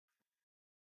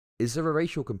is there a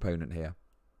racial component here?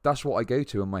 That's what I go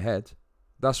to in my head.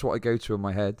 That's what I go to in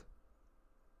my head.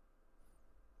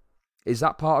 Is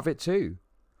that part of it too?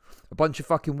 A bunch of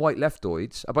fucking white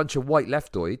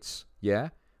leftoids, yeah,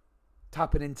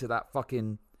 tapping into that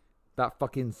fucking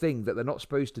thing that they're not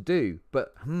supposed to do.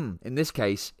 But in this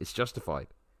case, it's justified.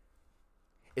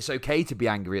 It's okay to be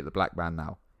angry at the black man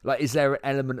now. Like, is there an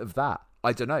element of that?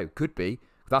 I don't know. Could be.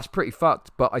 That's pretty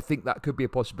fucked, but I think that could be a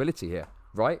possibility here,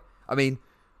 right? I mean,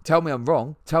 tell me I'm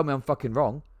wrong. Tell me I'm fucking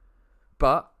wrong.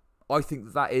 But I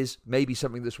think that is maybe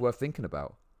something that's worth thinking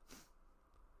about.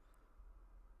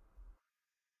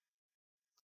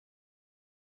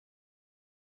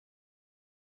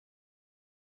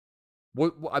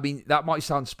 I mean, that might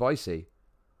sound spicy.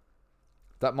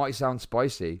 That might sound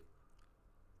spicy,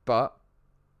 but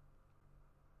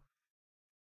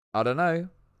I don't know.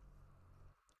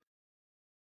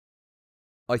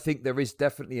 I think there is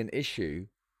definitely an issue